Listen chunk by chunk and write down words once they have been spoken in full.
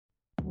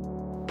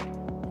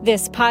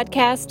This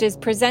podcast is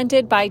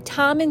presented by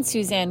Tom and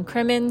Suzanne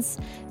Crimmins,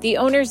 the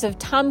owners of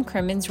Tom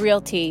Crimmins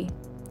Realty.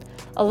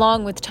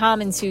 Along with Tom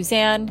and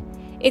Suzanne,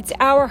 it's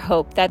our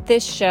hope that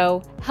this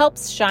show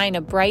helps shine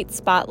a bright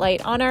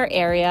spotlight on our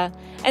area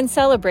and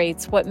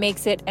celebrates what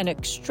makes it an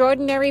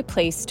extraordinary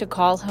place to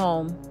call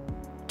home.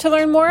 To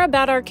learn more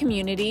about our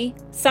community,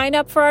 sign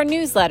up for our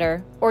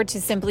newsletter, or to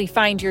simply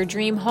find your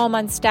dream home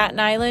on Staten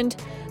Island,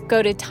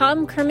 go to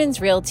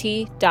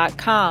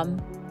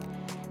tomcrimminsrealty.com.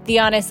 The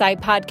On SI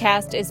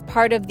podcast is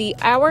part of the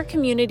Our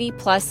Community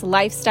Plus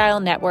Lifestyle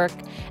Network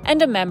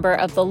and a member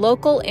of the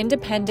local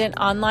independent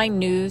online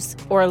news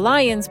or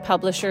Lions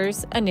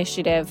Publishers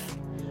Initiative.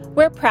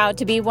 We're proud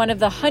to be one of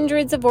the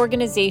hundreds of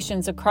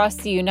organizations across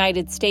the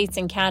United States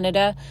and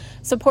Canada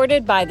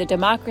supported by the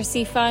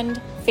Democracy Fund,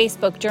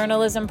 Facebook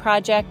Journalism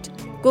Project,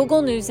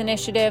 Google News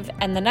Initiative,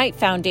 and the Knight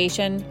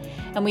Foundation,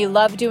 and we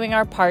love doing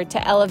our part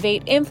to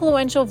elevate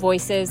influential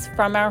voices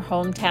from our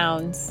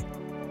hometowns.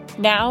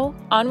 Now,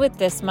 on with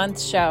this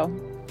month's show.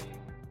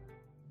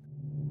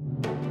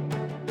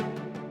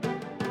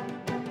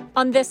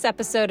 On this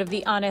episode of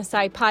the On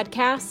SI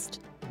podcast,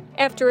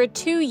 after a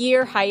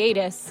 2-year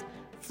hiatus,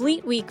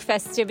 Fleet Week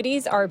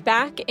festivities are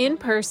back in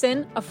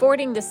person,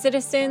 affording the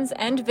citizens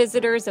and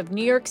visitors of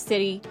New York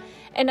City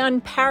an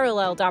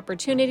unparalleled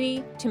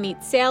opportunity to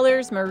meet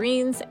sailors,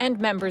 Marines, and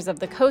members of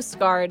the Coast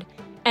Guard,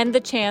 and the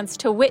chance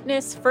to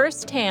witness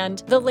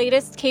firsthand the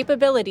latest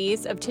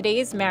capabilities of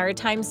today's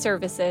maritime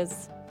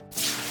services.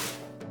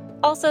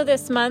 Also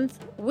this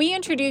month, we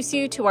introduce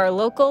you to our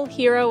local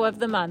hero of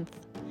the month.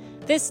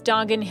 This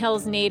Dongan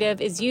Hills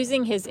native is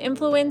using his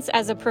influence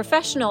as a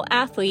professional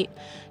athlete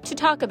to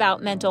talk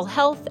about mental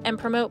health and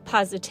promote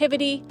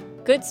positivity,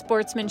 good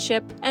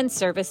sportsmanship, and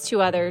service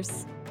to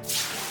others.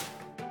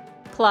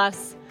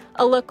 Plus,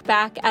 a look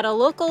back at a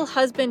local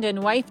husband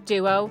and wife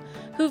duo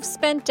who've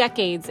spent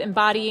decades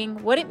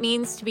embodying what it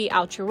means to be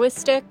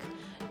altruistic,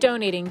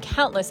 donating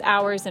countless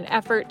hours and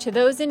effort to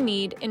those in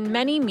need in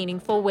many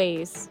meaningful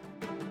ways.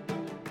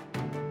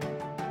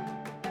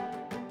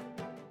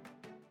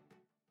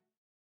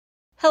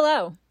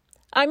 Hello,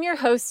 I'm your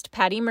host,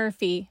 Patty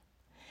Murphy.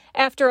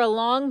 After a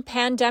long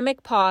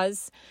pandemic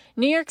pause,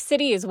 New York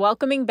City is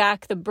welcoming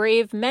back the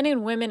brave men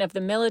and women of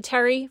the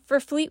military for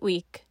Fleet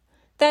Week.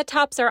 That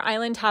tops our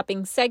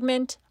island-hopping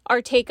segment,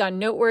 our take on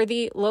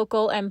noteworthy,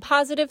 local, and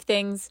positive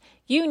things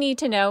you need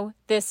to know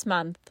this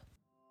month.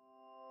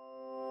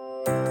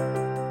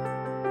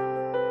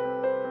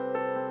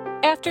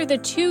 After the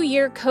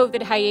 2-year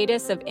COVID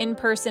hiatus of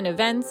in-person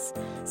events,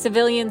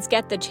 civilians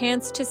get the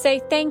chance to say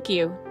thank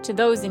you to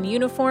those in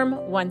uniform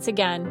once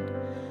again.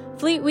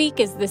 Fleet Week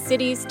is the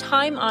city's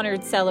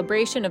time-honored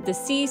celebration of the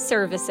sea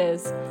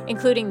services,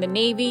 including the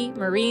Navy,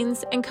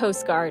 Marines, and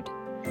Coast Guard.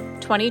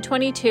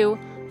 2022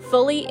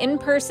 fully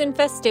in-person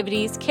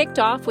festivities kicked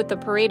off with the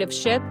Parade of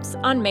Ships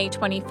on May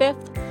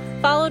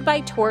 25th, followed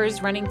by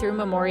tours running through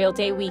Memorial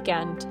Day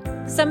weekend.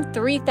 Some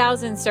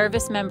 3,000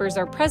 service members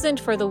are present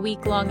for the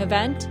week-long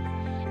event,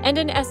 and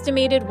an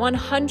estimated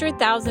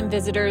 100,000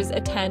 visitors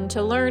attend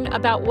to learn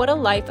about what a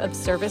life of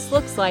service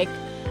looks like,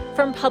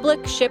 from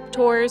public ship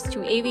tours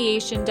to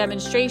aviation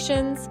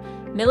demonstrations,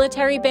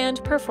 military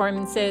band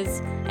performances,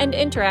 and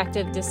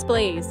interactive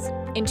displays.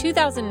 In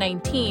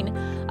 2019,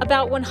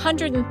 about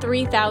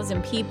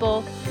 103,000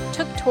 people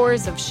took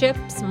tours of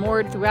ships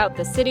moored throughout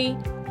the city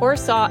or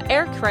saw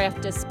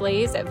aircraft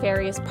displays at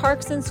various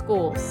parks and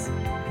schools.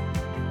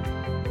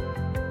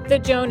 The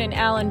Joan and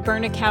Alan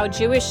Bernacow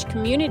Jewish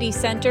Community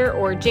Center,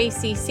 or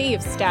JCC,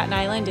 of Staten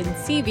Island in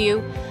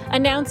Seaview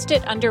announced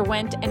it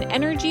underwent an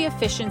energy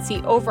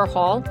efficiency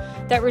overhaul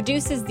that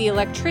reduces the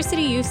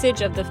electricity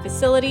usage of the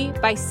facility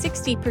by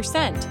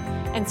 60%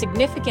 and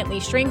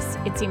significantly shrinks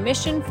its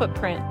emission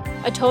footprint.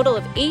 A total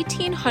of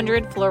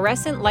 1,800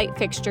 fluorescent light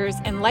fixtures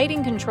and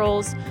lighting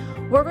controls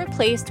were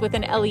replaced with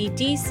an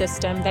LED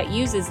system that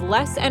uses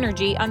less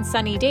energy on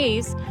sunny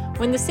days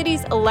when the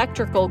city's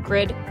electrical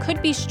grid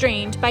could be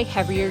strained by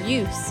heavier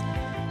use,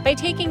 by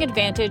taking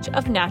advantage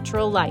of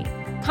natural light.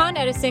 Con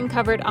Edison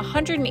covered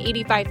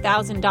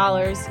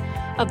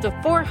 $185,000 of the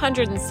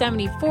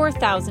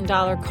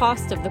 $474,000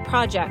 cost of the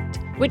project,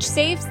 which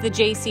saves the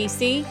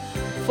JCC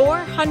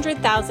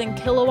 400,000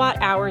 kilowatt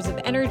hours of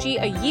energy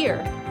a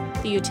year,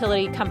 the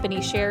utility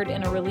company shared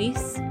in a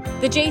release.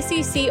 The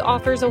JCC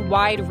offers a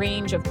wide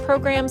range of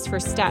programs for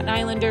Staten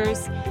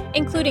Islanders,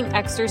 including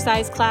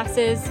exercise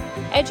classes,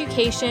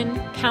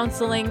 education,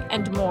 counseling,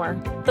 and more.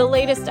 The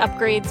latest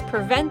upgrades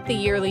prevent the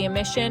yearly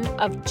emission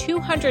of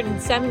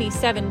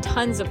 277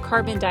 tons of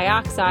carbon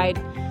dioxide,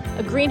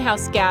 a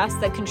greenhouse gas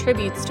that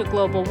contributes to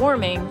global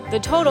warming. The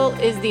total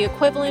is the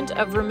equivalent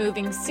of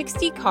removing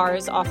 60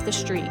 cars off the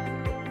street.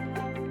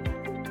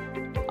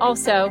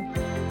 Also,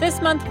 this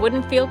month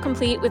wouldn't feel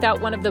complete without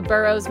one of the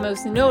borough's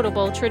most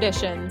notable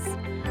traditions,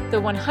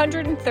 the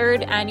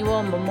 103rd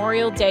Annual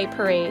Memorial Day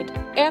Parade.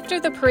 After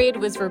the parade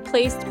was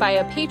replaced by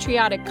a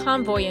patriotic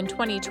convoy in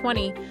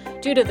 2020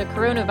 due to the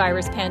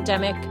coronavirus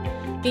pandemic,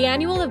 The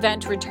annual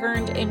event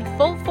returned in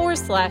full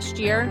force last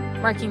year,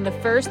 marking the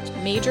first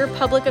major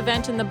public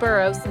event in the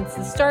borough since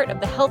the start of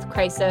the health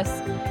crisis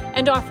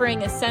and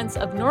offering a sense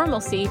of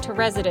normalcy to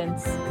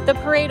residents. The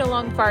parade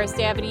along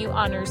Forest Avenue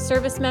honors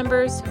service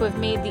members who have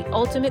made the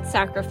ultimate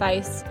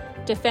sacrifice,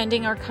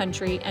 defending our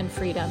country and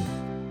freedom.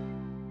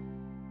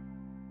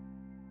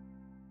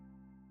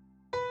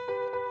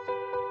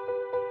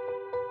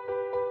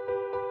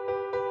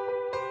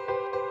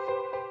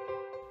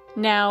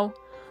 Now,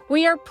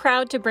 we are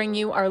proud to bring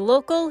you our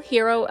local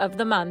Hero of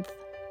the Month,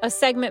 a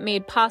segment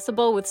made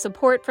possible with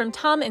support from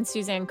Tom and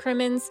Suzanne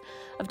Crimmins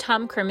of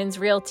Tom Crimmins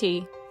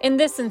Realty. In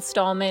this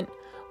installment,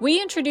 we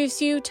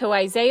introduce you to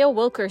Isaiah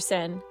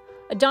Wilkerson,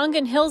 a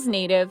Dongan Hills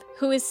native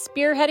who is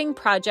spearheading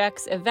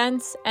projects,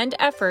 events, and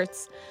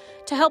efforts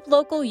to help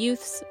local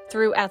youths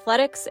through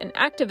athletics and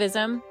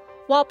activism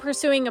while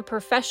pursuing a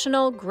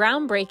professional,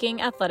 groundbreaking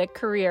athletic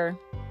career.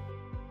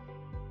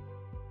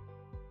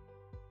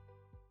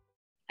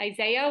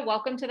 Isaiah,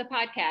 welcome to the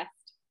podcast.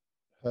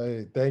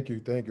 Hey, thank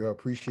you. I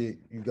appreciate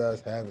you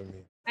guys having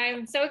me.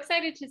 I'm so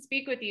excited to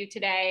speak with you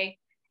today.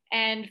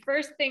 And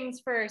first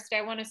things first, I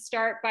want to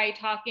start by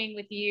talking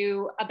with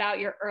you about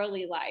your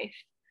early life.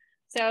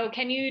 So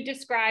can you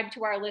describe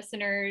to our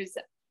listeners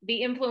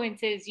the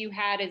influences you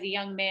had as a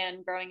young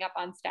man growing up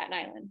on Staten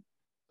Island?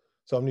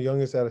 So I'm the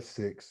youngest out of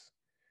 6,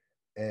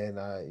 and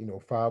I,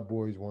 5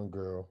 boys, 1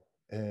 girl.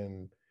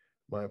 And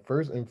my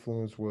first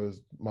influence was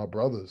my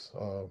brothers,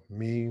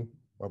 me,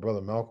 my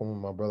brother Malcolm,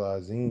 and my brother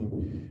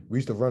Azim. We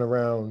used to run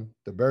around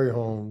the Berry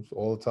homes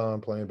all the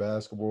time playing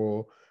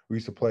basketball. We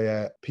used to play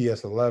at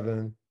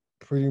PS11,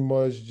 pretty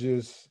much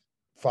just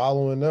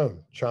following them,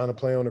 trying to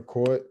play on the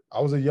court.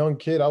 I was a young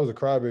kid. I was a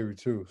crybaby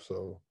too.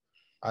 So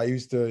I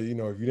used to, if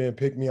you didn't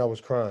pick me, I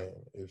was crying.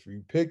 If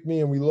you picked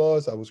me and we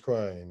lost, I was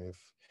crying.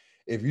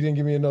 If you didn't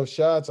give me enough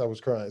shots, I was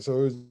crying. So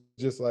it was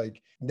just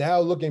like, now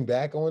looking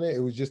back on it,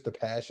 it was just the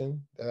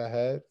passion that I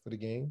had for the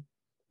game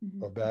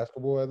of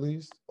basketball, at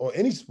least, or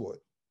any sport.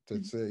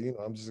 To say,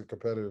 I'm just a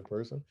competitive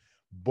person.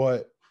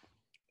 But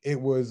it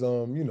was,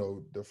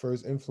 the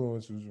first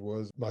influence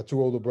was my 2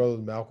 older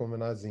brothers, Malcolm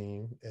and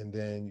Azim. And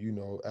then,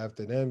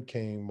 after them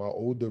came my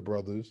older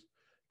brothers,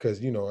 because,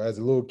 as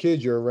a little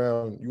kid, you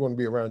want to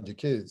be around your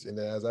kids. And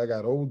then as I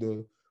got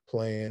older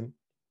playing,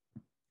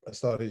 I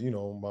started,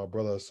 my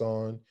brother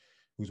Hassan,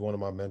 who's one of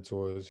my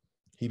mentors,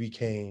 he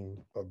became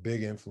a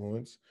big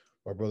influence.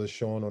 My brother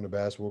Sean on the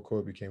basketball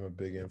court became a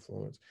big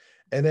influence.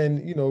 And then,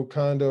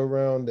 kind of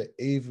around the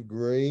 8th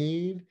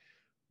grade,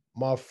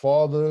 my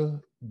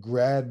father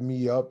grabbed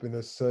me up in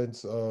a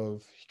sense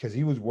of, because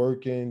he was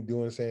working,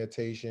 doing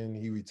sanitation,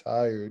 he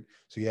retired,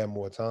 so he had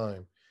more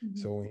time.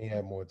 So when he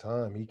had more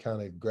time, he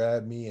kind of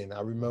grabbed me. And I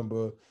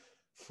remember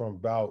from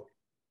about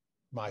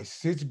my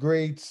 6th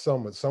grade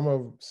summer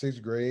of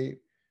 6th grade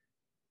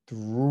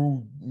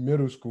through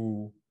middle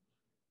school,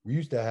 we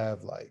used to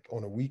have, like,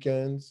 on the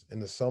weekends in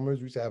the summers,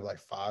 we used to have like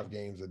 5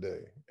 games a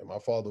day. And my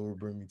father would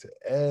bring me to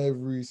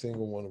every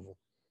single one of them.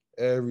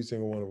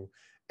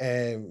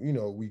 And,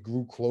 we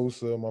grew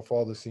closer. My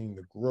father seen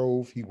the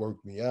growth. He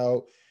worked me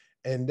out.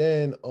 And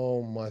then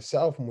my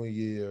sophomore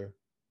year,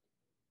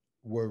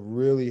 what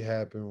really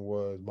happened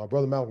was my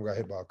brother Malcolm got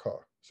hit by a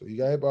car. So he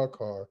got hit by a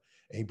car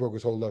and he broke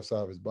his whole left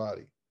side of his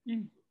body.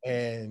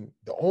 And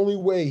the only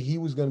way he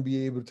was going to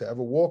be able to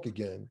ever walk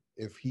again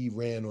if he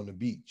ran on the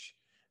beach.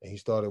 And he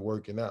started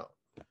working out.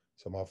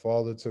 So my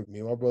father took me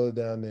and my brother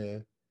down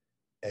there,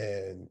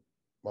 and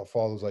my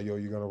father was like, yo,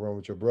 you're going to run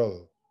with your brother.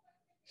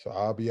 So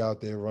I'll be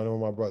out there running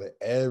with my brother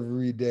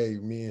every day,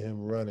 me and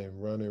him running.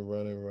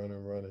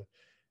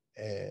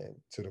 And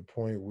to the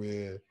point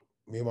where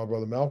me and my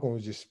brother Malcolm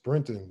was just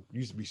sprinting.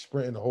 Used to be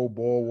sprinting the whole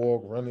ball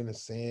walk, running the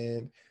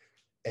sand.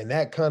 And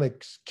that kind of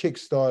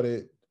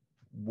kick-started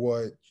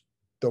what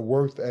the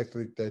work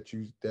ethic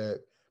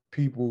that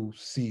people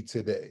see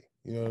today.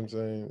 You know what I'm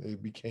saying?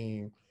 It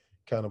became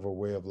kind of a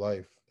way of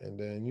life. And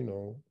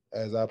then,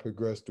 as I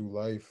progressed through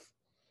life,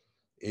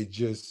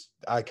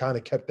 I kind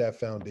of kept that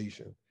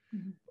foundation.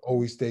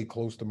 Always stay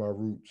close to my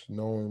roots,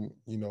 knowing,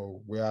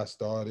 where I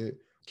started,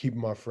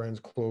 keeping my friends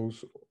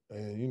close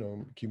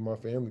and, keeping my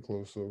family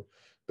close. So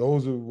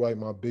those are like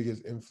my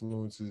biggest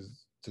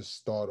influences to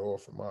start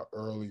off in my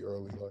early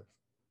life.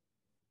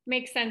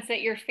 Makes sense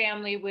that your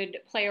family would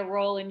play a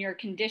role in your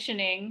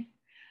conditioning.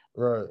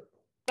 Right.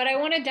 But I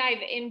want to dive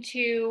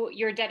into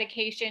your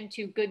dedication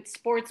to good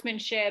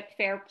sportsmanship,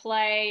 fair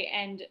play,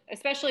 and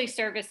especially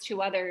service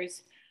to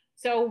others.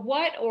 So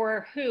what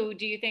or who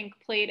do you think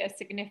played a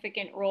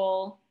significant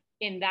role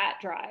in that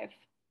drive?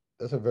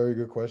 That's a very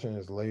good question.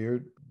 It's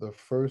layered. The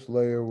first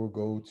layer will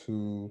go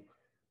to,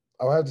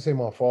 I would have to say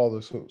my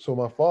father. So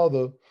my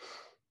father,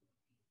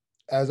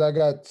 as I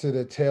got to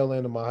the tail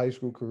end of my high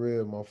school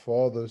career, my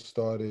father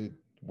started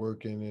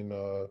working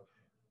in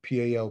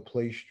PAL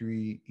Play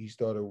Street. He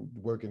started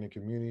working in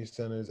community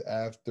centers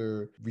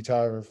after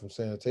retiring from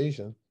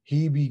sanitation.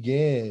 He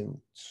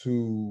began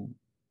to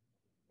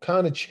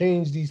kind of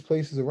change these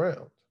places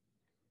around,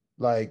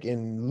 like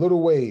in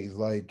little ways.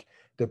 Like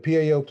the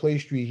PAL Play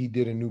Street he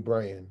did in New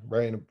Brighton,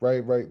 right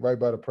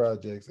by the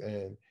projects.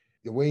 And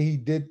the way he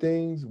did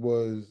things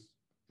was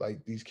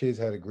like these kids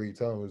had a great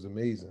time. It was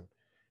amazing.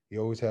 He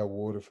always had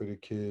water for the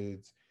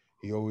kids.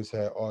 He always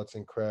had arts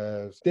and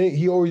crafts.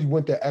 He always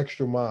went the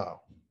extra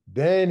mile.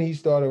 Then he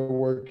started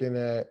working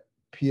at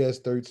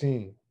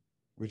PS13,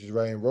 which is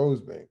right in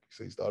Rosebank.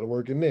 So he started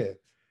working there.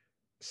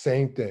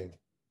 Same thing.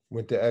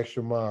 Went the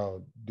extra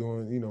mile,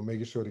 doing,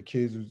 making sure the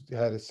kids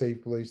had a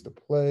safe place to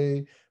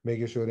play,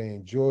 making sure they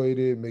enjoyed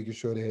it, making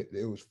sure that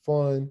it was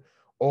fun,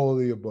 all of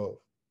the above.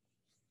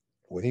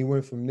 When he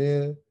went from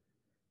there,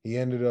 he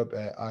ended up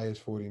at IS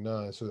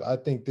 49. So I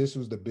think this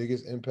was the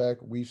biggest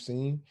impact we've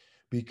seen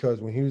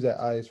because when he was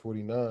at IS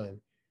 49,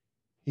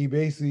 he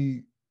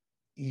basically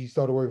he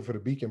started working for the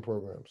Beacon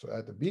program. So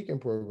at the Beacon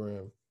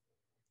program,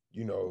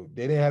 they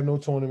didn't have no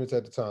tournaments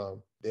at the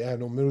time. They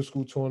had no middle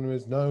school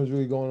tournaments. Nothing was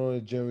really going on in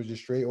the gym. It was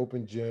just straight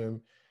open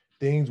gym.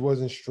 Things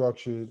wasn't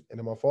structured. And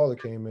then my father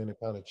came in and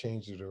kind of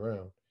changed it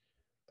around.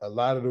 A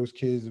lot of those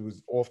kids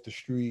was off the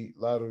street.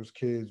 A lot of those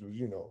kids was,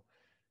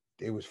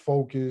 they was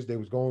focused. They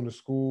was going to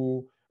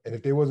school. And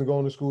if they wasn't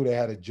going to school, they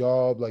had a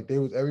job. Like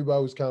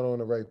everybody was kind of on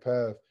the right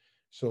path.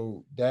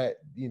 So that,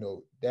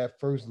 that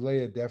first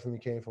layer definitely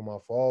came from my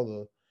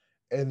father.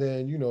 And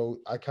then,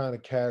 I kind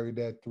of carried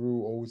that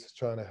through, always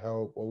trying to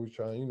help, always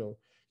trying,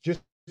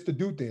 just to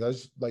do things. I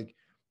just like,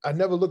 I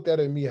never looked at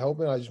it me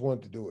helping. I just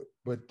wanted to do it.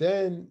 But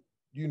then,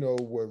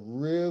 what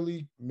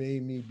really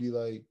made me be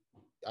like,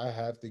 I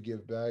have to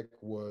give back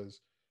was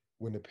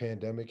when the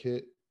pandemic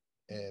hit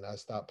and I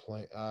stopped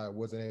playing. I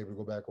wasn't able to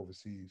go back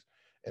overseas.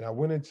 And I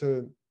went into,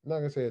 I'm not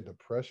gonna say a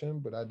depression,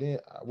 but I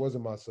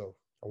wasn't myself.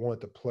 I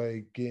wanted to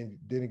play,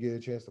 didn't get a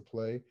chance to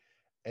play.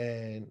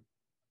 And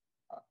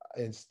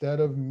instead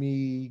of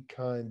me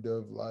kind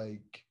of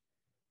like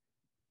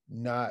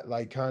not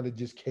like kind of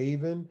just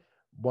caving,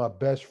 my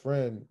best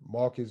friend,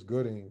 Marcus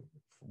Gooding,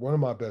 one of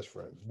my best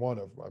friends,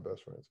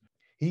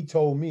 he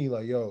told me,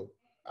 like, yo,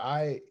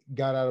 I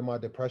got out of my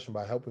depression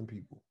by helping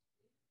people.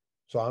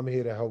 So I'm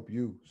here to help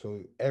you.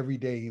 So every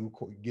day he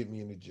would get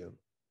me in the gym,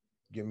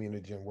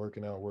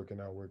 working out, working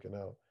out, working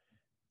out.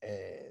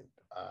 And,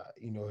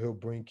 he'll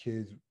bring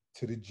kids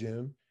to the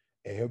gym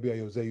and he'll be like,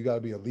 yo, Zay, you got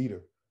to be a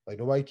leader. Like,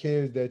 nobody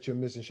cares that you're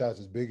missing shots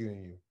is bigger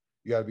than you.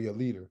 You got to be a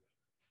leader.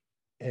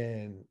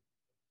 And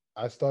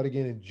I started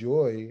getting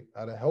joy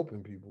out of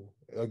helping people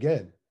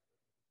again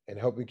and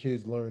helping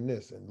kids learn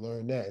this and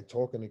learn that and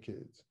talking to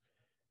kids.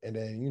 And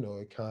then,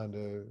 it kind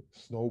of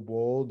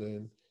snowballed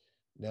and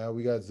now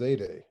we got Zay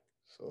Day.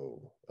 So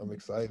I'm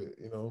excited,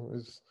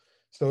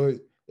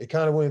 it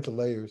kind of went into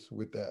layers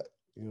with that.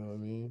 You know what I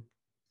mean?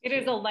 It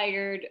is So, a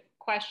layered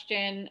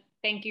question.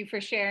 Thank you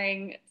for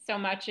sharing so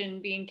much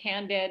and being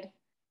candid.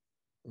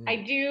 I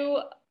mm.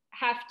 do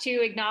have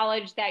to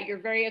acknowledge that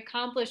you're very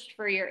accomplished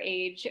for your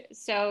age.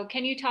 So,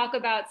 can you talk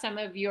about some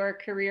of your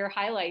career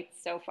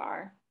highlights so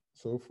far?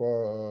 So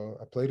far,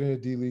 I played in the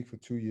D League for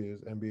 2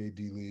 years, NBA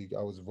D League.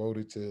 I was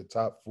voted to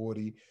top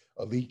 40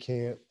 elite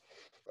camp.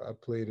 I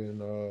played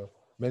in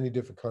many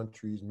different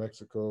countries: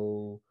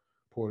 Mexico,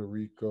 Puerto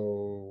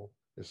Rico,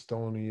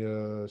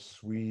 Estonia,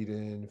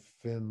 Sweden,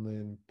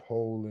 Finland,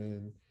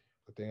 Poland.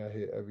 I think I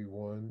hit every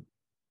one.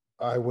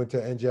 I went to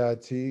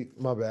NJIT.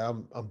 My bad.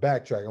 I'm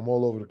backtracking. I'm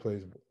all over the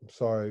place. I'm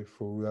sorry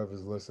for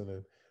whoever's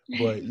listening,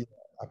 but yeah,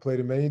 I played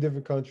in many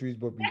different countries.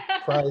 But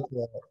prior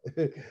to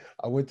that,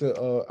 I went to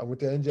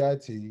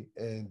NJIT,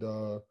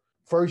 and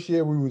first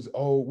year we was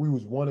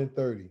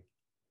 1-30.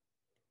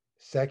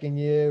 Second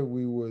year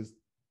we was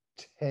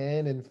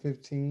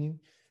 10-15.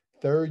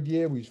 Third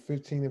year we was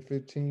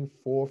 15-15.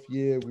 Fourth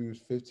year we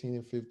was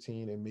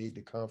 15-15 and made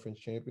the conference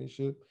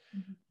championship.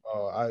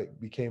 I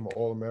became an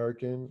All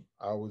American.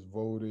 I was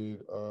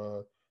voted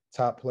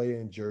top player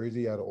in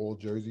Jersey out of all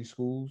Jersey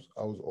schools.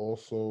 I was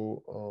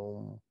also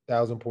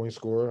 1,000 point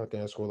scorer. I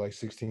think I scored like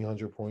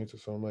 1,600 points or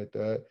something like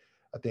that.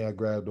 I think I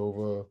grabbed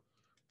over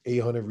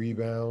 800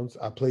 rebounds.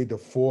 I played the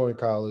four in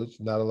college.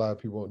 Not a lot of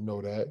people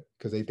know that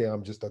because they think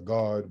I'm just a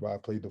guard, but I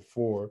played the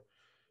four.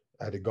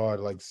 I had to guard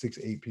like 6,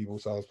 8 people,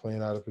 so I was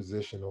playing out of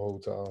position the whole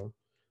time,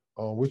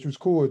 which was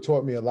cool. It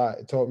taught me a lot.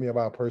 It taught me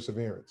about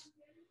perseverance.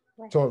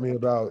 Taught me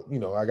about,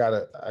 I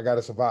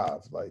gotta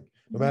survive. Like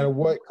no matter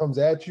what comes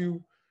at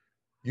you,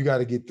 you got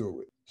to get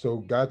through it. So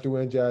got through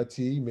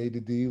NJIT, made the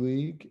D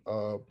League,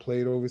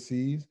 played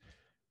overseas.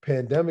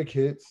 Pandemic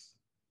hits,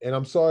 and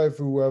I'm sorry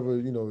for whoever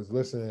is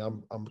listening.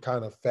 I'm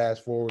kind of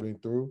fast forwarding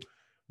through,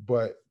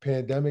 but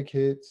pandemic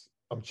hits.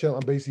 I'm chilling.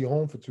 I'm basically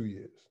home for 2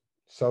 years.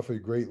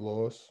 Suffered great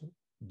loss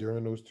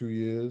during those 2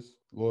 years.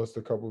 Lost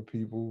a couple of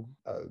people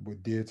were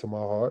dear to my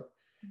heart,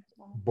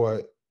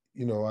 but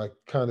I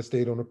kind of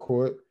stayed on the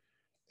court.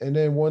 And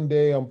then one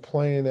day I'm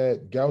playing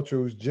at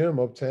Gaucho's gym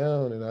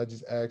uptown, and I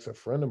just asked a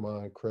friend of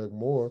mine, Craig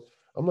Moore.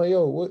 I'm like,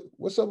 yo,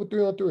 what's up with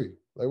 3-on-3?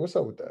 Like, what's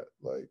up with that?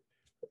 Like,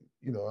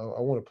 I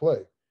want to play.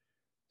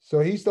 So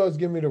he starts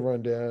giving me the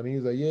rundown.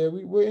 He's like, yeah,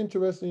 we're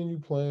interested in you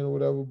playing or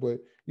whatever, but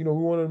we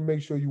want to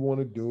make sure you want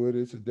to do it.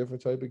 It's a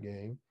different type of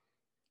game.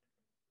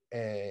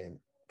 And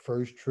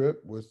first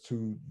trip was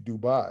to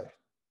Dubai.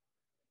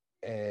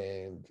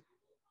 And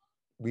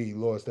we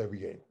lost every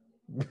game.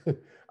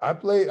 I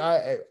played.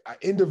 I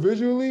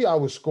individually I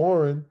was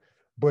scoring,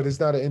 but it's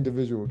not an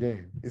individual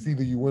game. It's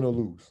either you win or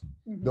lose,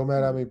 no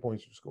matter how many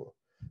points you score.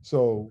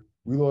 So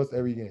we lost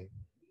every game.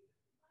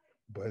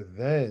 But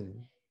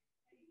then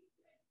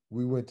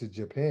we went to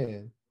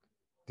Japan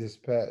this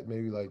past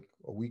maybe like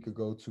a week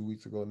ago, 2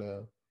 weeks ago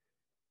now,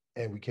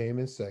 and we came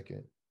in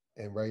second.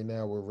 And right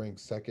now we're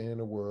ranked second in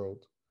the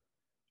world.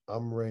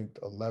 I'm ranked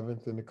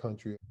 11th in the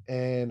country,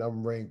 and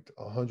I'm ranked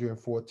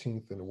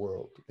 114th in the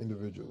world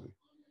individually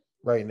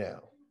right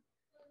now.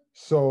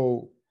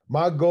 So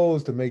my goal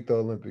is to make the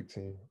Olympic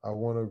team. I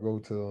want to go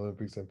to the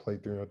Olympics and play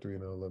 3-on-3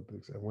 in the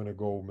Olympics and win a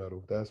gold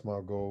medal. That's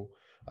my goal.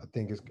 I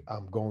think it's I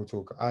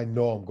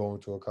know I'm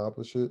going to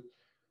accomplish it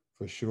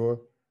for sure.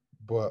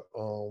 But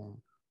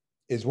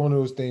it's one of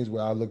those things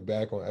where I look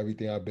back on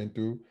everything I've been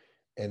through,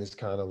 and it's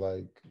kind of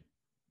like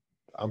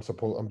I'm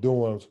doing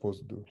what I'm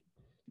supposed to do.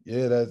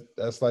 Yeah,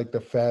 that's like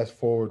the fast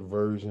forward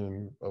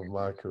version of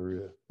my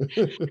career.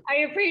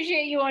 I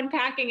appreciate you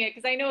unpacking it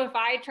because I know if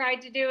I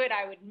tried to do it,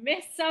 I would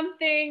miss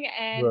something.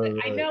 And Right,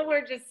 I right. know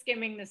we're just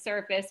skimming the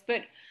surface,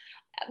 but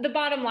the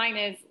bottom line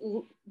is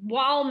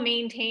while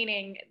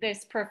maintaining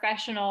this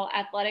professional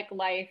athletic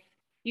life,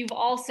 you've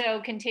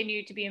also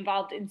continued to be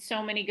involved in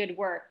so many good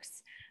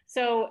works.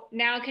 So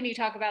now can you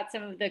talk about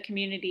some of the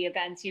community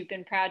events you've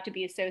been proud to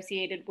be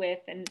associated with,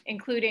 and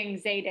including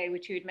Zay Day,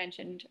 which you had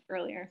mentioned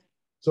earlier?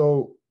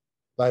 So,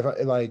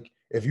 like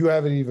if you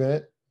have an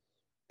event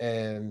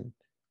and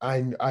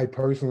I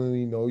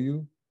personally know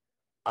you,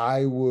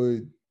 I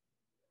would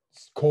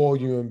call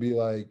you and be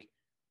like,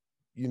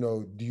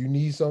 do you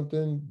need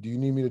something? Do you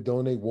need me to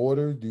donate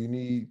water? Do you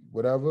need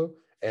whatever?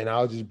 And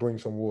I'll just bring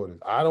some waters.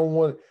 I don't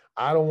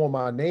want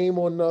my name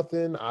on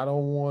nothing. I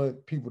don't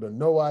want people to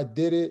know I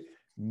did it.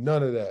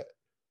 None of that.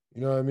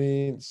 You know what I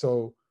mean?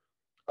 So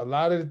a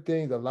lot of the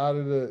things, a lot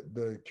of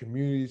the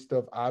community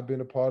stuff I've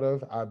been a part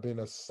of, I've been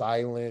a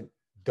silent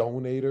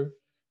donator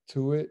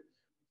to it.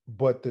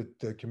 But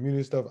the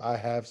community stuff I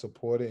have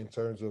supported in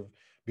terms of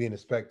being a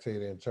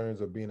spectator, in terms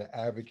of being an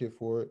advocate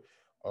for it,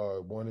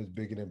 one is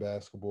Bigger Than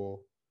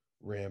Basketball,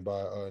 ran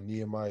by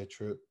Nehemiah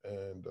Tripp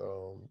and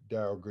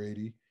Daryl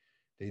Grady.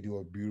 They do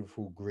a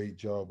beautiful, great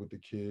job with the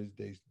kids.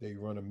 They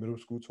run a middle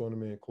school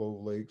tournament in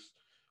Clove Lakes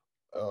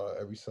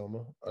every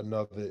summer.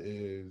 Another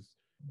is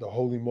the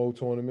Holy Mo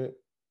tournament.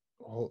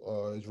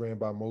 Is ran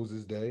by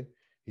Moses Day.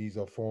 He's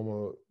a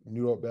former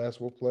New York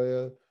basketball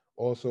player,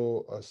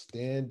 also a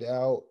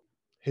standout.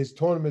 His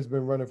tournament's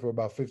been running for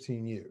about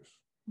 15 years.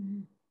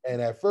 Mm-hmm.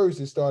 And at first,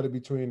 it started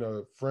between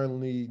a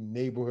friendly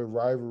neighborhood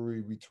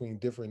rivalry between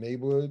different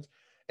neighborhoods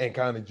and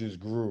kind of just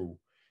grew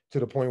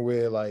to the point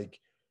where, like,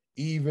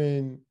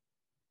 even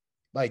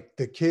like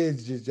the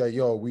kids just like,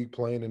 yo, we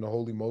playing in the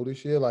Holy Mo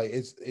this year. Like,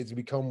 it's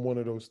become one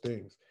of those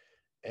things.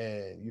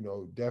 And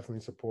definitely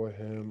support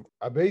him.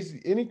 I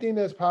basically anything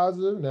that's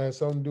positive and that has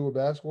something to do with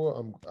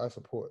basketball, I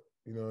support.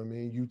 You know what I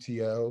mean?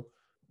 UTL.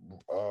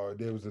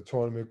 There was a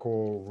tournament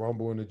called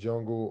Rumble in the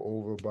Jungle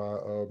over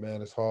by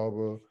Manus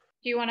Harbor.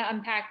 Do you want to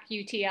unpack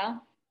UTL?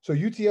 So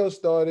UTL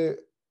started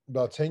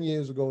about 10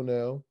 years ago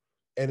now.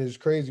 And it's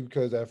crazy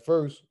because at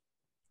first,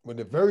 when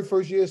the very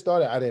first year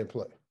started, I didn't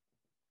play.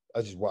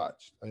 I just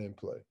watched. I didn't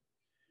play.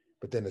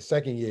 But then the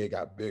second year it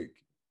got big.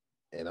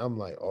 And I'm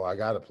like, oh, I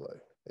gotta play.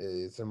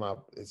 It's in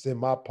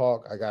my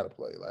park. I gotta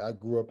play. Like I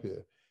grew up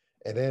here.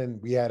 And then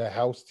we had a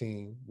house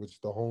team, which is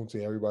the home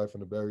team, everybody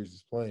from the Berries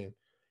is playing,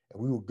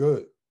 and we were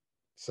good.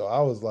 So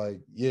I was like,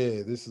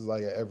 yeah, this is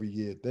like an every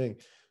year thing.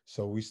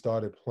 So we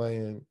started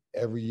playing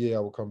every year. I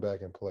would come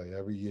back and play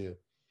every year.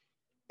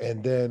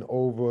 And then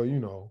over,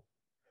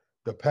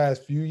 the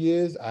past few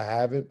years, I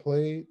haven't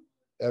played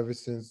ever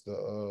since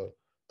the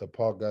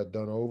park got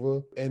done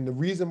over. And the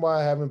reason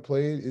why I haven't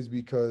played is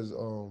because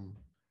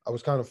I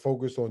was kind of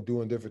focused on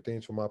doing different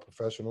things for my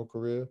professional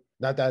career.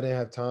 Not that I didn't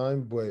have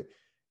time, but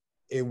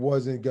it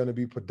wasn't going to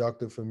be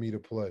productive for me to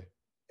play.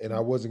 And I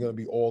wasn't going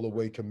to be all the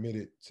way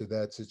committed to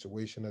that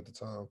situation at the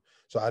time.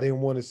 So I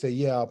didn't want to say,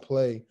 yeah, I'll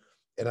play.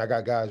 And I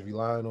got guys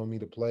relying on me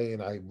to play,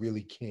 and I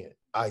really can't.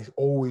 I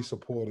always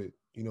supported,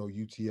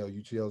 UTL.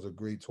 UTL is a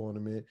great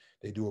tournament.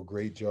 They do a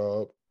great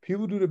job.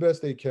 People do the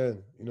best they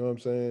can. You know what I'm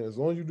saying? As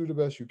long as you do the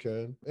best you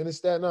can. And it's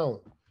Staten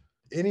Island.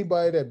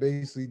 Anybody that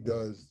basically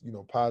does,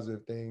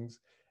 positive things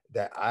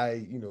that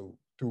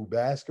through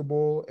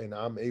basketball and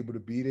I'm able to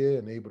be there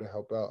and able to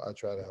help out, I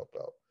try to help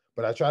out.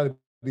 But I try to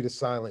be the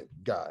silent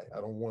guy.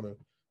 I don't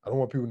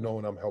want people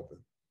knowing I'm helping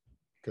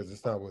because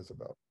it's not what it's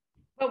about.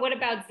 But what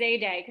about Zay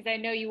Day? Because I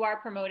know you are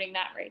promoting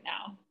that right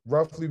now.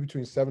 Roughly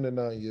between 7 and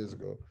 9 years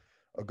ago,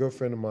 a good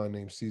friend of mine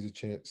named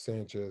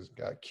Sanchez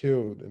got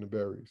killed in the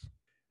berries.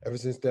 Ever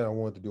since then, I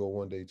wanted to do a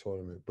 1 day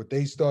tournament, but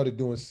they started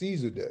doing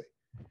Caesar Day.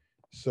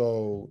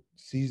 So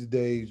Caesar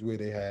Days where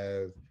they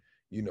have,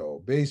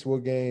 baseball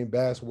game,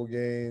 basketball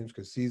games,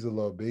 because Caesar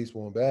love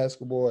baseball and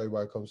basketball.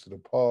 Everybody comes to the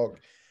park,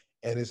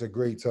 and it's a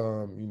great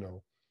time.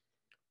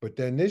 But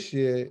then this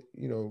year,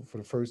 for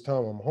the first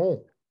time, I'm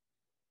home,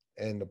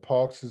 and the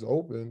parks is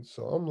open.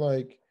 So I'm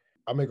like,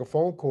 I make a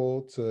phone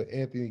call to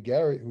Anthony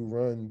Garrett, who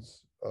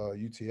runs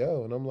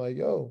UTL, and I'm like,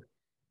 yo,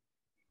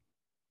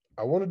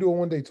 I want to do a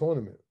 1 day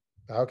tournament.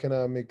 How can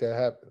I make that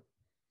happen?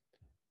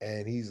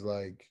 And he's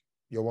like,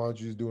 yo, why don't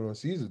you just do it on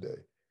Caesar Day?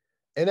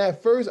 And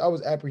at first I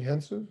was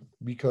apprehensive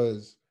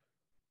because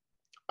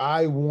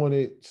I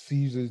wanted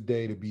Caesar's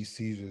Day to be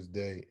Caesar's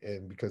Day,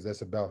 and because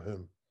that's about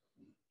him.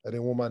 I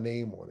didn't want my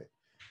name on it.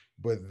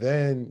 But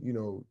then,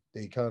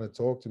 they kind of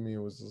talked to me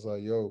and was just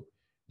like, yo,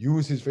 you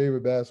was his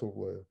favorite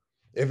basketball player.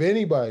 If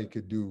anybody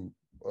could do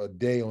a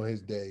day on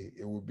his day,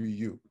 it would be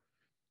you.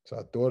 So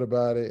I thought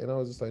about it and I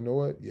was just like, you know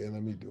what? Yeah,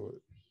 let me do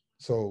it.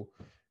 So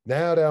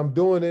now that I'm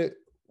doing it,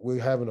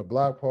 we're having a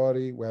block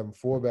party. We're having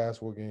 4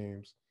 basketball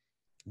games,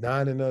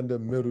 9 and under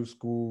middle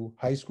school,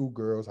 high school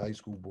girls, high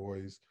school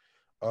boys.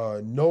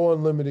 No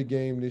unlimited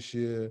game this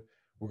year.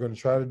 We're going to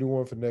try to do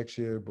one for next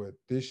year, but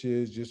this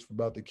year is just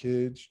about the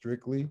kids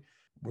strictly.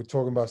 We're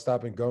talking about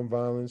stopping gun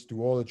violence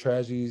through all the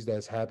tragedies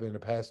that's happened in the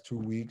past 2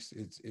 weeks.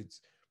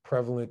 It's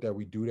prevalent that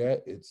we do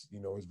that. It's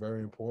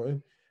very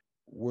important.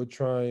 We're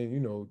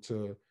trying,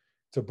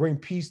 to bring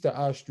peace to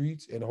our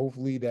streets, and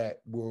hopefully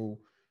that will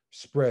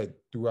spread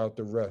throughout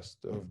the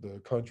rest of the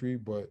country.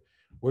 But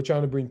we're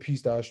trying to bring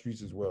peace to our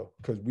streets as well,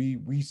 because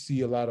we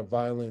see a lot of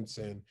violence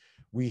and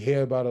we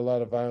hear about a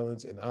lot of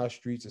violence in our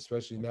streets,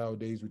 especially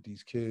nowadays with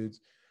these kids.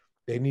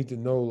 They need to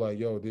know, like,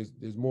 yo,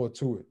 there's more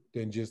to it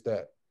than just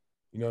that.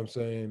 You know what I'm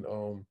saying?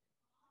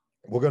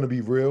 We're gonna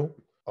be real.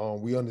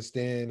 We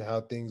understand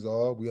how things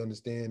are. We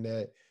understand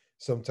that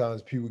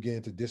sometimes people get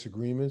into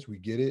disagreements. We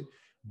get it,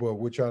 but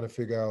we're trying to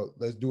figure out,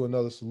 let's do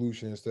another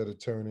solution instead of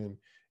turning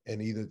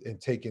and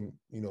taking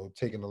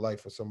the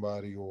life of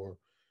somebody, or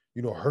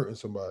hurting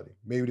somebody.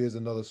 Maybe there's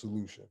another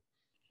solution.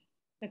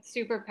 That's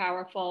super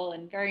powerful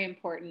and very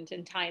important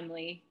and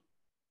timely.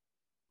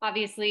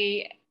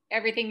 Obviously,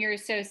 everything you're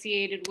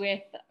associated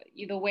with,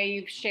 the way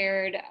you've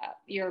shared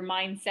your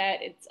mindset,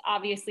 it's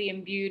obviously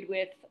imbued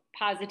with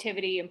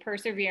positivity and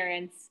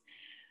perseverance.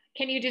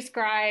 Can you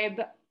describe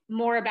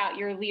more about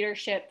your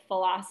leadership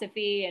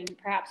philosophy and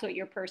perhaps what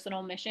your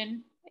personal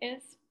mission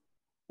is?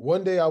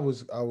 One day I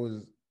was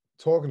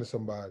talking to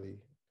somebody.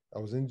 I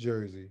was in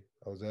Jersey.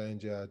 I was at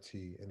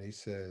NJIT, and they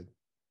said,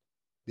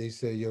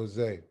 "Yo,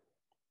 Zay,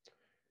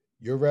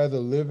 you'd rather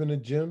live in a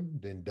gym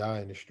than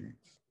die in the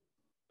streets."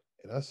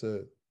 And I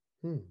said,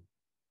 "Hmm,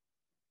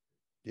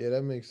 yeah,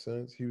 that makes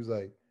sense." He was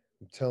like,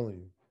 "I'm telling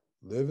you,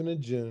 live in a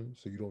gym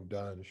so you don't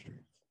die in the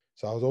streets."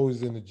 So I was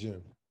always in the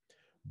gym,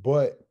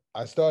 but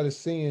I started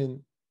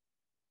seeing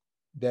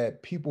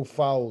that people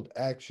followed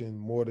action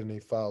more than they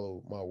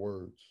followed my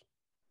words.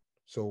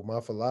 So my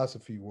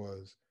philosophy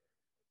was,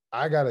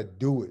 I gotta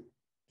do it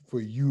for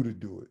you to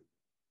do it.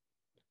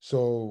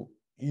 So,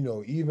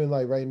 even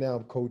like right now,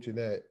 I'm coaching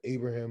at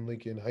Abraham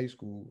Lincoln High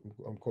School.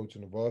 I'm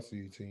coaching the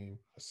varsity team,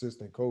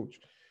 assistant coach.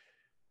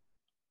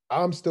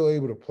 I'm still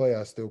able to play.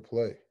 I still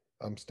play.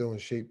 I'm still in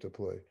shape to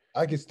play.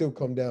 I can still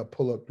come down,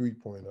 pull up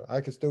 3-pointer. I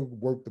can still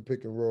work the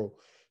pick and roll.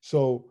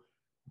 So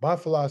my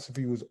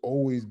philosophy was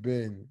always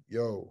been,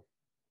 yo,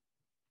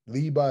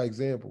 lead by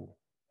example.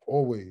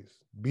 Always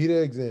be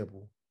the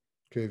example.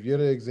 Because if you're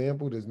the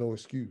example, there's no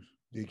excuse.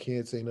 They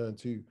can't say nothing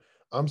to you.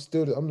 I'm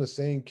the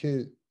same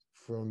kid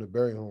from the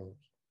Berry homes.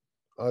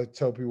 I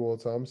tell people all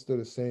the time, I'm still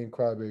the same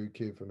crybaby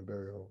kid from the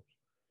Berry homes.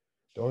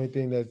 The only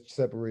thing that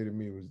separated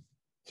me was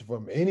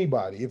from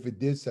anybody, if it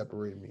did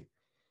separate me,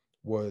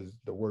 was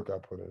the work I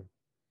put in,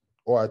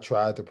 or I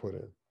tried to put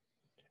in.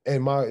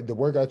 And the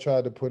work I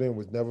tried to put in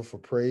was never for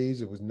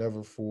praise. It was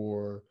never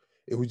for.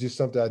 It was just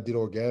something I did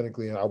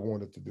organically and I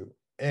wanted to do.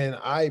 And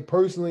I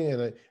personally,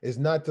 it's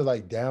not to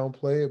like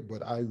downplay it,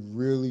 but I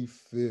really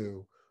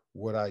feel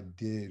what I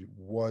did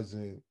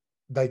wasn't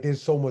like,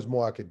 there's so much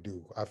more I could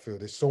do. I feel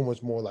there's so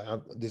much more, like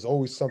there's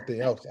always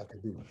something else I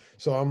could do.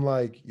 So I'm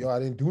like, yo, I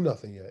didn't do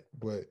nothing yet.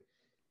 But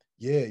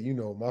yeah,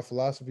 my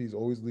philosophy is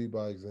always lead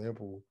by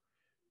example.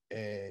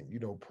 And,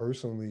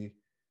 personally,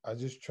 I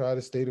just try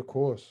to stay the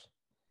course.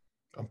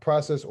 I'm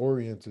process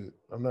oriented.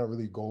 I'm not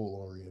really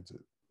goal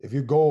oriented. If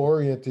you're goal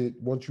oriented,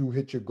 once you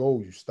hit your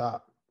goal, you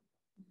stop.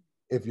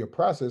 If you're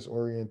process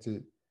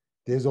oriented,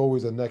 there's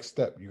always a next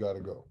step you got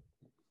to go.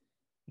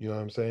 You know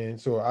what I'm saying?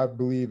 So I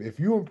believe if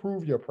you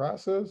improve your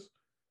process,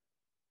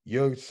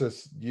 you're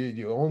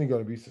only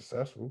going to be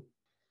successful.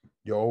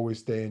 You'll always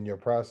stay in your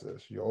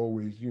process. You'll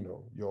always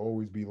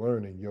be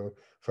learning. You'll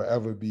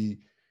forever be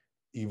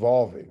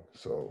evolving.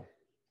 So,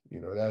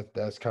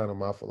 that's kind of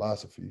my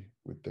philosophy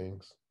with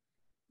things.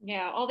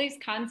 Yeah, all these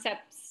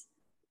concepts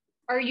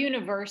are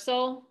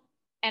universal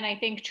and I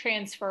think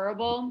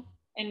transferable.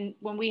 And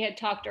when we had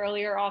talked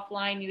earlier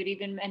offline, you had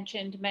even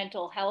mentioned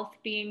mental health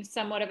being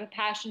somewhat of a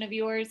passion of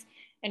yours.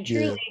 And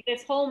truly, Yeah.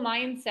 this whole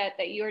mindset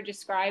that you're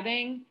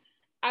describing,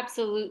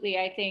 absolutely,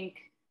 I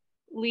think,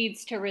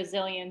 leads to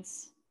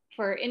resilience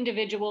for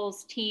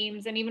individuals,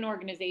 teams, and even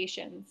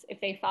organizations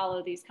if they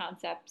follow these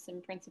concepts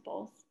and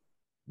principles.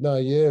 No,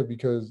 yeah,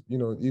 because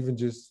even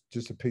just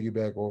to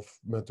piggyback off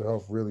mental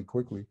health really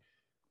quickly,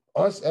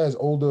 us as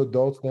older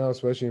adults now,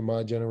 especially in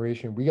my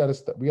generation, we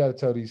gotta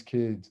tell these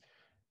kids,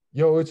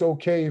 yo, it's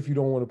okay if you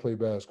don't want to play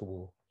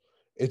basketball.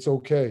 It's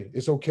okay.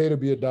 It's okay to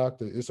be a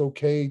doctor. It's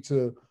okay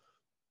to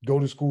go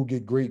to school,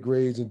 get great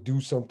grades, and do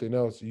something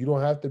else. You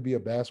don't have to be a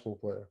basketball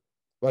player.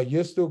 Like,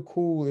 you're still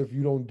cool if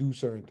you don't do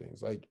certain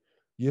things. Like,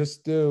 you're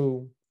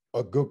still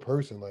a good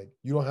person. Like,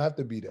 you don't have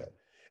to be that.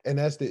 And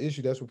that's the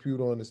issue. That's what people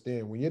don't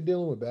understand. When you're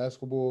dealing with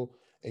basketball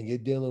and you're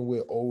dealing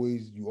with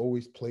you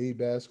always play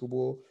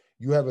basketball,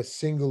 you have a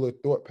singular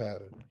thought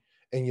pattern.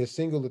 And your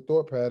singular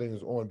thought pattern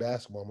is on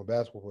basketball. I'm a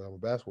basketball player. I'm a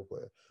basketball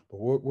player. But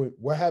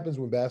what happens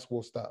when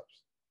basketball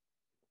stops?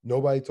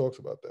 Nobody talks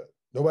about that.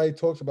 Nobody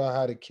talks about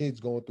how the kids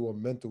going through a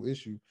mental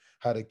issue,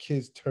 how the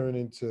kids turn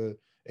into,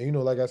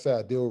 and like I said,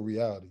 I deal with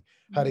reality.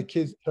 How the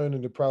kids turn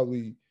into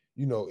probably,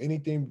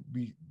 anything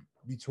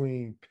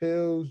between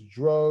pills,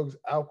 drugs,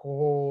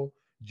 alcohol,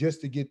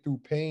 just to get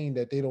through pain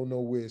that they don't know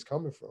where it's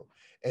coming from.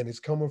 And it's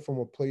coming from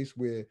a place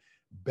where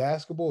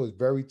basketball is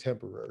very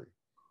temporary.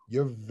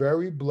 You're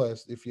very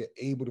blessed if you're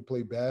able to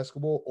play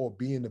basketball or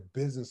be in the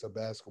business of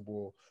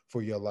basketball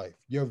for your life.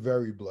 You're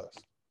very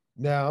blessed.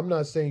 Now, I'm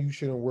not saying you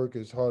shouldn't work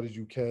as hard as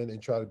you can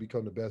and try to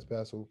become the best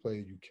basketball player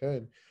you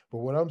can. But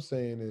what I'm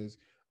saying is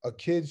a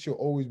kid should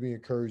always be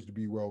encouraged to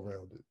be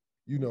well-rounded.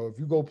 If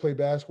you go play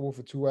basketball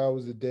for 2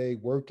 hours a day,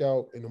 work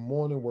out in the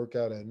morning, work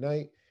out at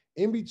night,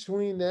 in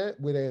between that,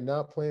 where they're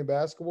not playing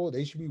basketball,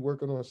 they should be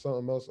working on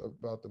something else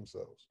about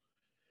themselves.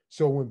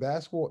 So when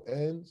basketball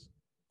ends,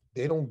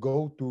 they don't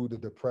go through the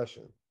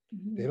depression.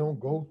 They don't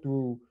go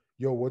through,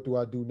 yo, what do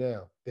I do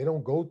now? They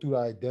don't go through the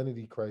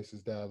identity crisis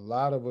that a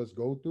lot of us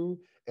go through,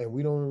 and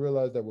we don't even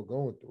realize that we're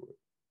going through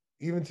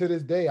it. Even to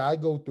this day, I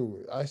go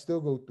through it. I still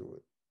go through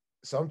it.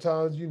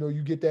 Sometimes,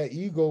 you get that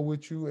ego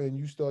with you and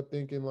you start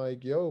thinking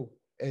like, yo,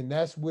 and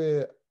that's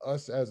where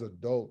us as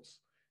adults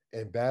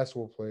and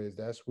basketball players,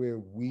 that's where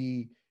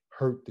we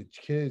hurt the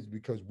kids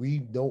because we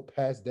don't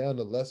pass down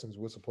the lessons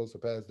we're supposed to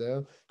pass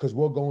down because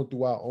we're going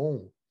through our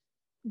own.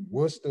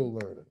 We're still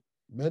learning.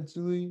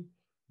 Mentally,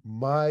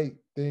 my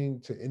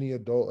thing to any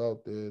adult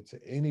out there, to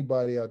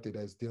anybody out there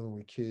that's dealing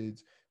with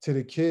kids, to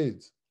the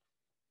kids,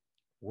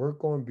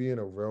 work on being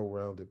a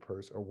well-rounded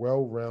person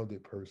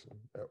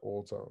at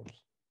all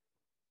times.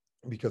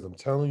 Because I'm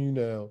telling you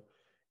now,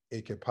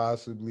 it could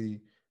possibly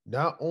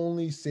not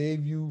only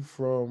save you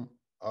from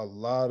a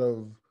lot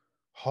of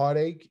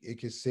heartache, it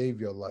can save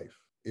your life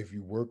if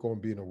you work on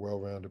being a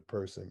well-rounded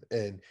person.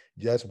 And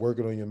yes,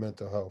 working on your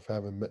mental health,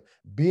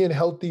 being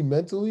healthy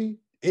mentally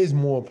is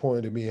more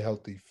important than being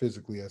healthy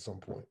physically at some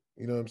point.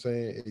 You know what I'm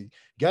saying? You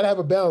got to have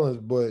a balance,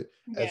 but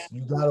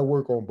you got to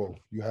work on both.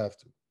 You have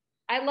to.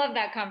 I love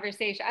that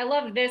conversation. I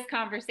love this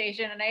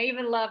conversation. And I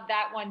even love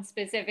that one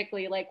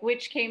specifically, like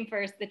which came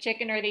first, the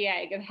chicken or the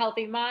egg, a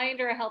healthy mind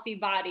or a healthy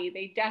body?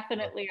 They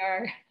definitely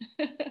are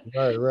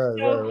right,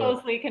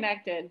 closely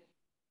connected.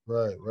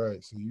 Right.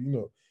 So,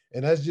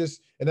 and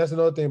that's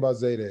another thing about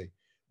Zayday.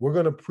 We're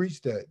going to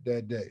preach that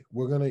day.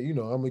 We're going to,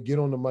 I'm going to get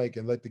on the mic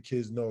and let the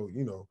kids know,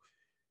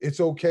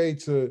 it's okay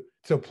to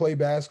play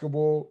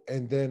basketball.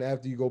 And then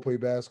after you go play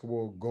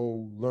basketball,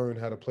 go learn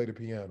how to play the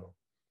piano.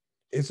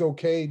 It's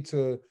okay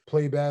to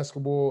play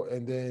basketball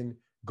and then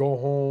go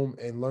home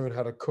and learn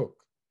how to cook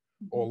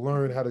or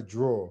learn how to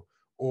draw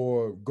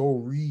or go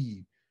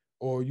read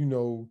or,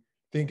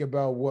 think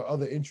about what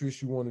other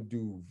interests you want to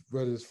do,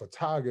 whether it's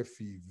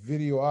photography,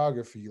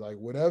 videography, like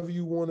whatever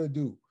you want to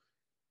do,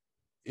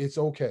 it's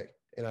okay.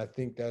 And I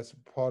think that's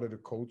part of the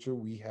culture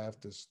we have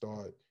to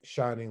start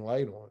shining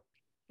light on.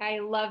 I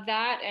love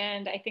that.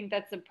 And I think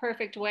that's the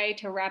perfect way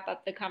to wrap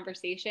up the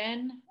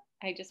conversation.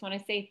 I just want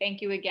to say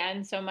thank you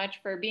again so much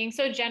for being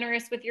so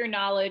generous with your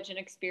knowledge and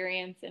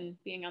experience and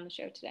being on the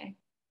show today.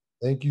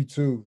 Thank you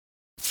too.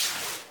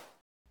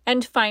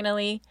 And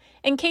finally,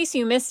 in case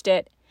you missed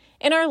it,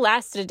 in our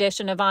last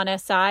edition of On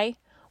SI,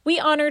 we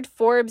honored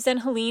Forbes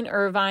and Helene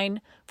Irvine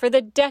for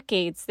the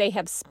decades they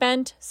have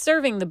spent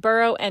serving the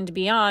borough and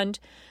beyond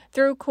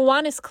through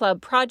Kiwanis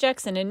Club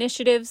projects and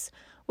initiatives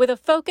with a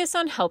focus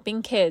on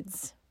helping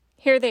kids.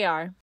 Here they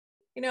are.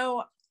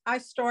 I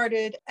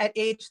started at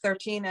age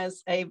 13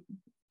 as a,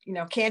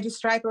 candy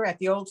striper at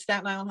the old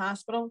Staten Island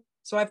Hospital.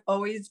 So I've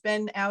always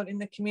been out in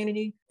the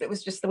community. It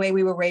was just the way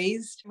we were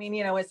raised. I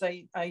mean, as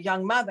a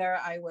young mother,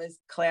 I was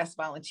class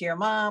volunteer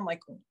mom,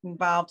 like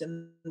involved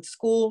in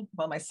school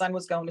while my son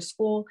was going to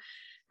school.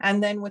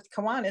 And then with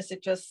Kiwanis,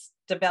 it just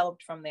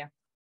developed from there.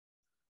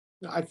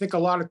 I think a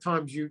lot of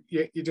times you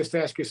just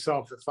ask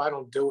yourself, if I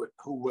don't do it,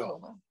 who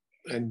will?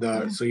 And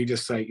so you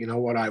just say, you know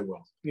what, I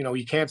will.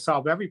 You can't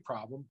solve every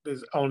problem.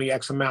 There's only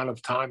X amount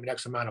of time and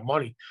X amount of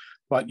money,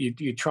 but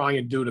you try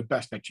and do the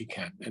best that you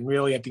can. And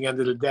really, at the end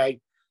of the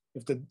day,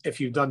 if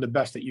you've done the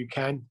best that you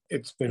can,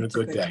 it's been a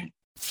good day.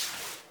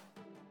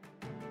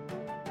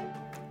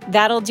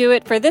 That'll do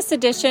it for this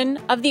edition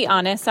of the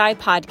On SI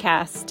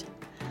podcast.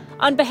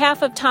 On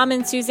behalf of Tom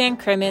and Suzanne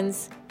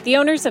Crimmins, the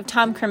owners of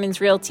Tom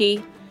Crimmins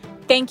Realty,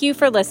 thank you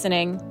for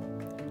listening.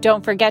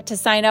 Don't forget to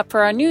sign up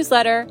for our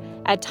newsletter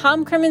at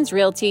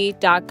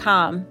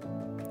tomcrimminsrealty.com.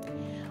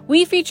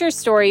 We feature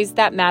stories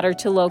that matter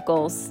to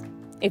locals.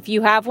 If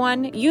you have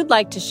one you'd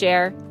like to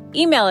share,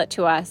 email it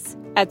to us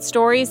at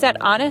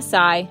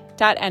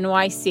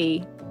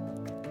stories@onsi.nyc.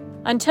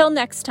 Until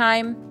next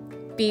time,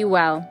 be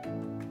well.